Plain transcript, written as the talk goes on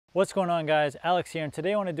What's going on, guys? Alex here, and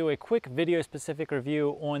today I want to do a quick video specific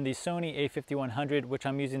review on the Sony A5100, which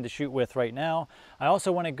I'm using to shoot with right now. I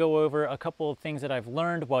also want to go over a couple of things that I've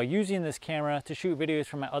learned while using this camera to shoot videos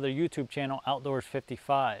for my other YouTube channel,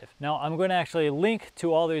 Outdoors55. Now, I'm going to actually link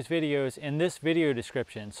to all those videos in this video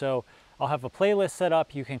description. So I'll have a playlist set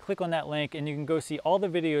up. You can click on that link and you can go see all the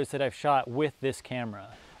videos that I've shot with this camera.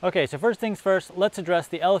 Okay, so first things first, let's address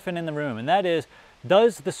the elephant in the room, and that is,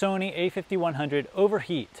 does the Sony A5100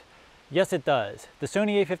 overheat? Yes, it does. The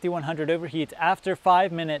Sony A5100 overheats after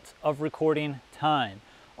 5 minutes of recording time,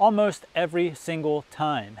 almost every single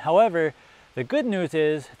time. However, the good news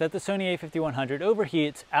is that the Sony A5100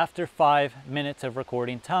 overheats after 5 minutes of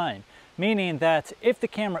recording time, meaning that if the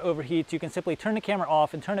camera overheats, you can simply turn the camera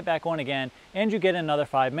off and turn it back on again, and you get another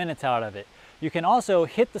 5 minutes out of it. You can also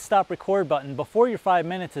hit the stop record button before your 5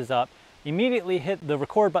 minutes is up, immediately hit the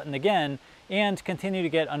record button again, and continue to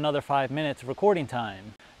get another 5 minutes of recording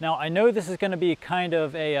time. Now, I know this is going to be kind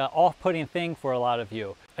of a off-putting thing for a lot of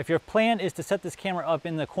you. If your plan is to set this camera up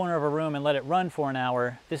in the corner of a room and let it run for an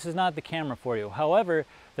hour, this is not the camera for you. However,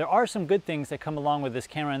 there are some good things that come along with this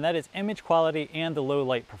camera, and that is image quality and the low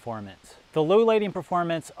light performance. The low lighting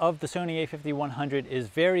performance of the Sony A5100 is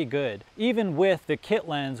very good, even with the kit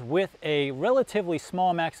lens with a relatively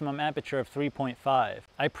small maximum aperture of 3.5.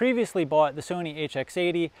 I previously bought the Sony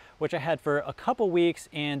HX80, which I had for a couple weeks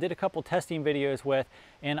and did a couple testing videos with,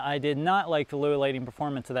 and I did not like the low lighting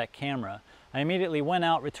performance of that camera. I immediately went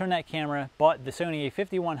out, returned that camera, bought the Sony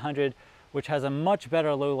A5100, which has a much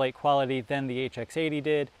better low light quality than the HX80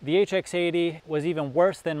 did. The HX80 was even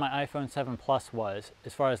worse than my iPhone 7 Plus was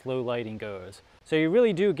as far as low lighting goes. So you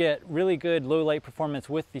really do get really good low light performance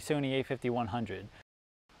with the Sony A5100.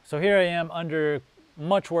 So here I am under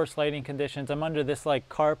much worse lighting conditions. I'm under this like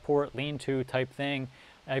carport lean-to type thing.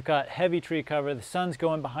 I've got heavy tree cover, the sun's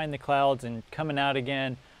going behind the clouds and coming out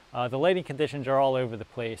again. The lighting conditions are all over the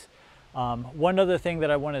place. One other thing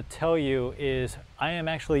that I want to tell you is I am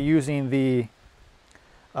actually using the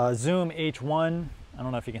Zoom H1, I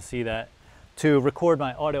don't know if you can see that, to record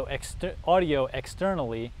my audio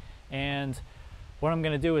externally, and what I'm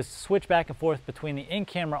going to do is switch back and forth between the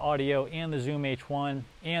in-camera audio and the Zoom H1,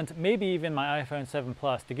 and maybe even my iPhone 7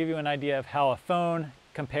 Plus, to give you an idea of how a phone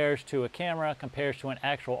compares to a camera, compares to an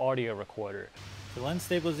actual audio recorder. The lens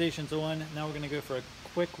stabilization's on. Now we're going to go for a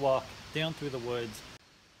quick walk down through the woods.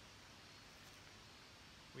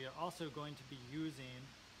 We are also going to be using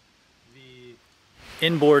the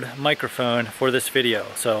inboard microphone for this video.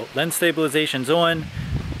 So lens stabilization's on.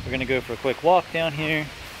 We're going to go for a quick walk down here.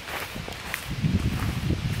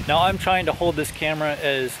 Now I'm trying to hold this camera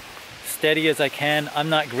as steady as I can. I'm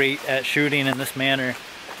not great at shooting in this manner,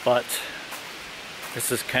 but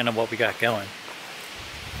this is kind of what we got going.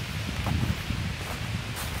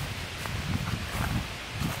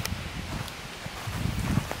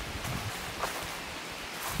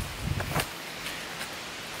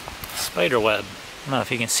 Spider web. I don't know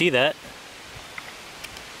if you can see that.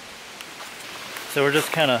 So we're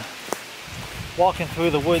just kind of walking through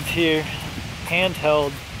the woods here,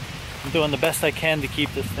 handheld. I'm doing the best I can to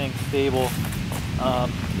keep this thing stable.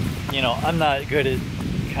 You know, I'm not good at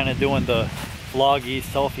kind of doing the vloggy,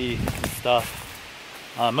 selfie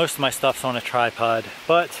stuff. Most of my stuff's on a tripod,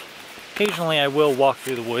 but occasionally I will walk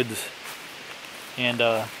through the woods, and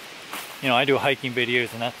you know, I do hiking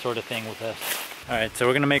videos and that sort of thing with this. Alright, so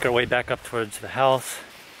we're going to make our way back up towards the house.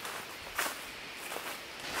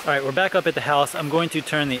 Alright, we're back up at the house. I'm going to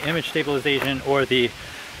turn the image stabilization, or the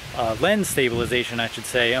lens stabilization I should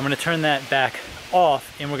say. I'm going to turn that back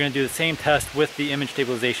off, and we're going to do the same test with the image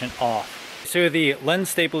stabilization off. So the lens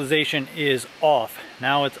stabilization is off.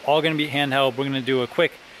 Now it's all going to be handheld. We're going to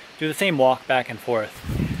do the same walk back and forth.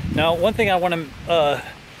 Now, one thing I want to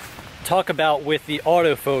talk about with the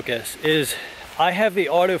autofocus is I have the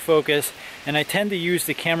autofocus, and I tend to use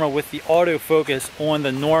the camera with the autofocus on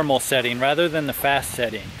the normal setting rather than the fast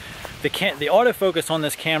setting. The autofocus on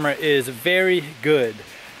this camera is very good.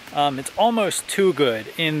 It's almost too good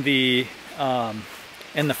in the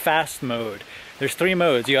fast mode. There's 3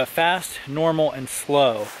 modes. You have fast, normal, and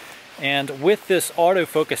slow. And with this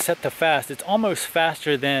autofocus set to fast, it's almost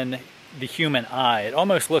faster than the human eye. It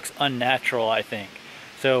almost looks unnatural, I think.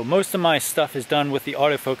 So most of my stuff is done with the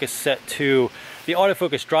autofocus set to, the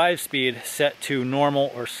autofocus drive speed set to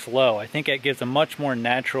normal or slow. I think it gives a much more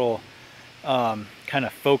natural kind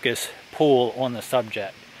of focus pull on the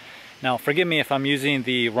subject. Now, forgive me if I'm using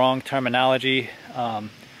the wrong terminology.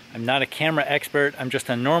 I'm not a camera expert. I'm just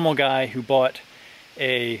a normal guy who bought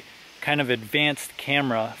a kind of advanced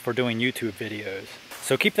camera for doing YouTube videos.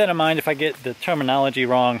 So keep that in mind. If I get the terminology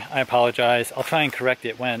wrong, I apologize. I'll try and correct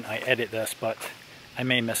it when I edit this, but I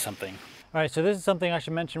may miss something. All right, so this is something I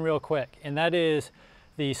should mention real quick, and that is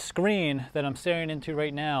the screen that I'm staring into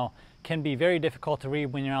right now can be very difficult to read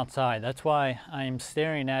when you're outside. That's why I'm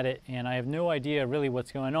staring at it and I have no idea really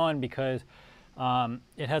what's going on, because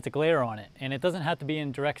it has a glare on it, and it doesn't have to be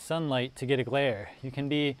in direct sunlight to get a glare. You can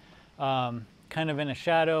be kind of in a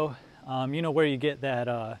shadow, you know, where you get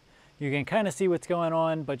that, you can kind of see what's going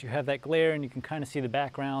on, but you have that glare and you can kind of see the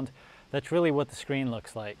background. That's really what the screen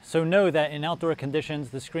looks like. So know that in outdoor conditions,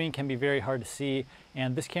 the screen can be very hard to see,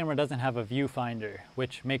 and this camera doesn't have a viewfinder,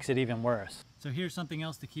 which makes it even worse. So here's something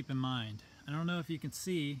else to keep in mind. I don't know if you can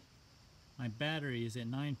see, my battery is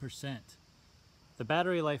at 9%. The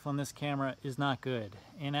battery life on this camera is not good,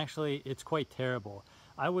 and actually it's quite terrible.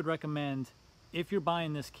 I would recommend, if you're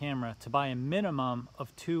buying this camera, to buy a minimum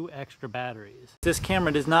of 2 extra batteries. This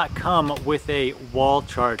camera does not come with a wall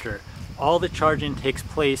charger. All the charging takes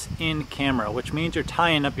place in camera, which means you're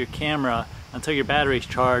tying up your camera until your battery's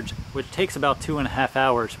charged, which takes about 2.5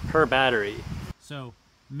 hours per battery. So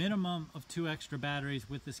minimum of 2 extra batteries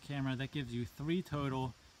with this camera. That gives you 3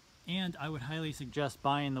 total, and I would highly suggest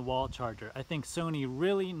buying the wall charger. I think Sony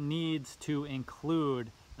really needs to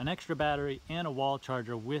include an extra battery and a wall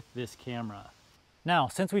charger with this camera. Now,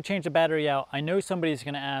 since we changed the battery out, I know somebody's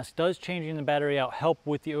going to ask, does changing the battery out help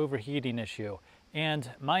with the overheating issue?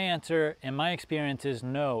 And my answer and my experience is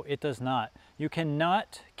no, it does not. You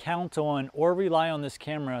cannot count on or rely on this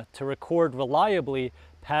camera to record reliably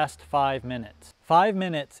past 5 minutes. 5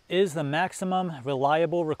 minutes is the maximum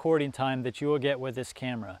reliable recording time that you will get with this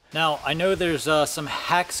camera. Now, I know there's some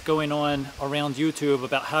hacks going on around YouTube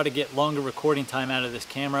about how to get longer recording time out of this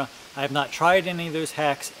camera. I have not tried any of those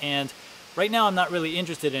hacks, and right now I'm not really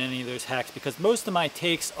interested in any of those hacks because most of my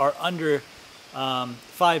takes are under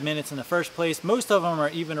 5 minutes in the first place. Most of them are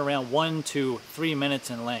even around 1 to 3 minutes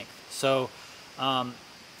in length. So,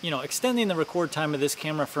 you know, extending the record time of this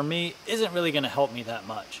camera for me isn't really going to help me that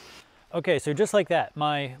much. Okay, so just like that,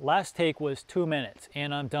 my last take was 2 minutes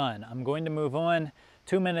and I'm done. I'm going to move on.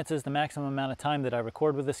 2 minutes is the maximum amount of time that I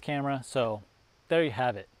record with this camera, so there you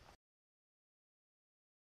have it.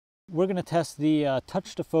 We're going to test the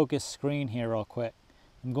touch to focus screen here real quick.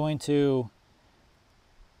 I'm going to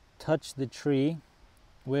touch the tree,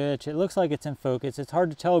 which it looks like it's in focus. It's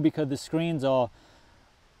hard to tell because the screen's all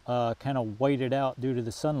kind of whited out due to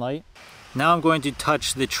the sunlight. Now I'm going to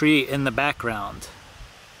touch the tree in the background.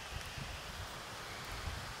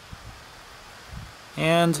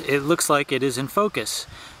 And it looks like it is in focus.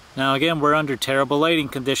 Now again, we're under terrible lighting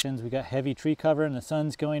conditions. We got heavy tree cover and the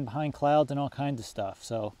sun's going behind clouds and all kinds of stuff.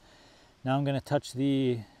 So now I'm going to touch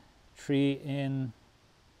the tree in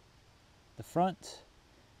the front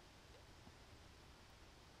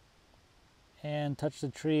and touch the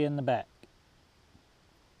tree in the back.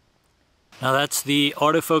 Now that's the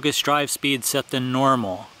autofocus drive speed set to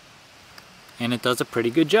normal, and it does a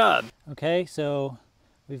pretty good job. Okay, so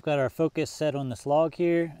we've got our focus set on this log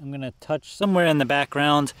here. I'm going to touch somewhere in the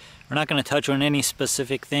background. We're not going to touch on any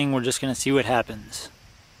specific thing, we're just going to see what happens.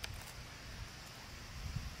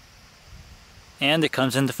 And it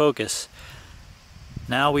comes into focus.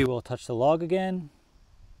 Now we will touch the log again.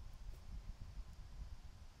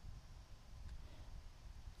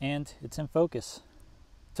 And it's in focus.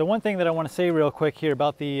 So one thing that I want to say real quick here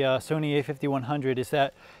about the Sony A5100 is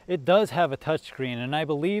that it does have a touchscreen, and I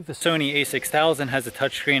believe the Sony A6000 has a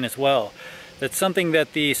touchscreen as well. That's something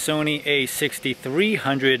that the Sony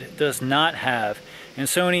A6300 does not have. And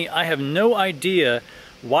Sony, I have no idea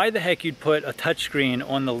why the heck you'd put a touchscreen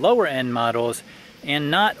on the lower end models and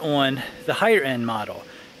not on the higher end model.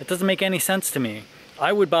 It doesn't make any sense to me.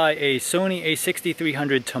 I would buy a Sony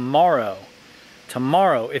A6300 tomorrow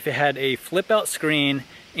if it had a flip out screen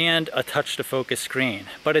and a touch to focus screen,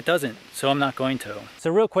 but it doesn't, so I'm not going to.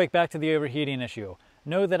 So real quick, back to the overheating issue.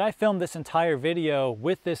 Know that I filmed this entire video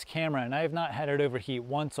with this camera and I have not had it overheat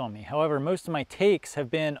once on me. However, most of my takes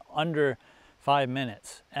have been under 5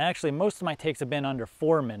 minutes. And actually, most of my takes have been under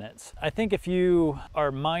 4 minutes. I think if you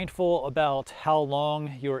are mindful about how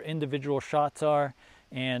long your individual shots are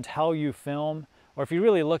and how you film, or if you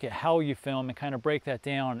really look at how you film and kind of break that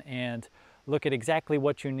down and look at exactly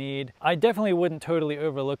what you need, I definitely wouldn't totally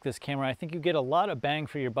overlook this camera. I think you get a lot of bang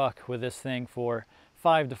for your buck with this thing for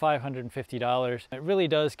 $500 to $550. It really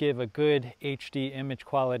does give a good HD image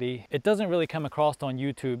quality. It doesn't really come across on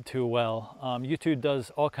YouTube too well. YouTube does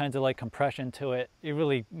all kinds of like compression to it. It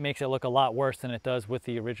really makes it look a lot worse than it does with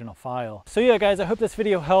the original file. So yeah guys, I hope this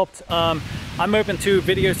video helped. I'm open to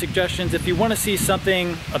video suggestions. If you want to see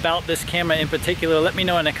something about this camera in particular, let me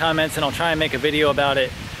know in the comments and I'll try and make a video about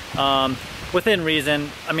it. Within reason.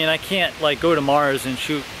 I mean, I can't like go to Mars and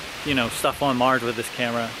shoot, you know, stuff on Mars with this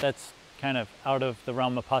camera. That's kind of out of the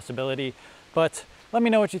realm of possibility. But let me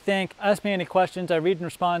know what you think. Ask me any questions. I read and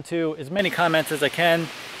respond to as many comments as I can.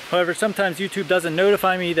 However, sometimes YouTube doesn't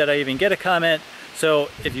notify me that I even get a comment. So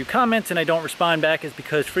if you comment and I don't respond back, it's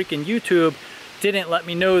because freaking YouTube didn't let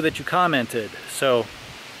me know that you commented. So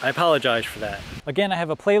I apologize for that. Again, I have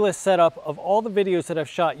a playlist set up of all the videos that I've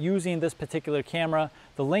shot using this particular camera.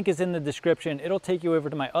 The link is in the description. It'll take you over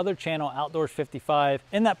to my other channel, Outdoors 55.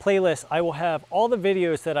 In that playlist, I will have all the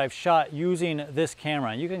videos that I've shot using this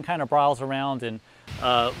camera. You can kind of browse around and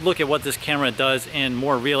look at what this camera does in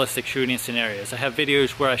more realistic shooting scenarios. I have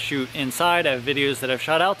videos where I shoot inside. I have videos that I've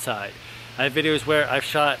shot outside. I have videos where I've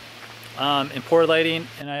shot in poor lighting,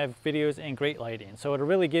 and I have videos in great lighting. So it'll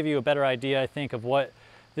really give you a better idea, I think, of what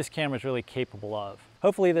this camera is really capable of.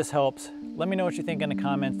 Hopefully this helps. Let me know what you think in the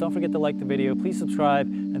comments. Don't forget to like the video, please subscribe,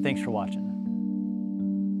 and thanks for watching.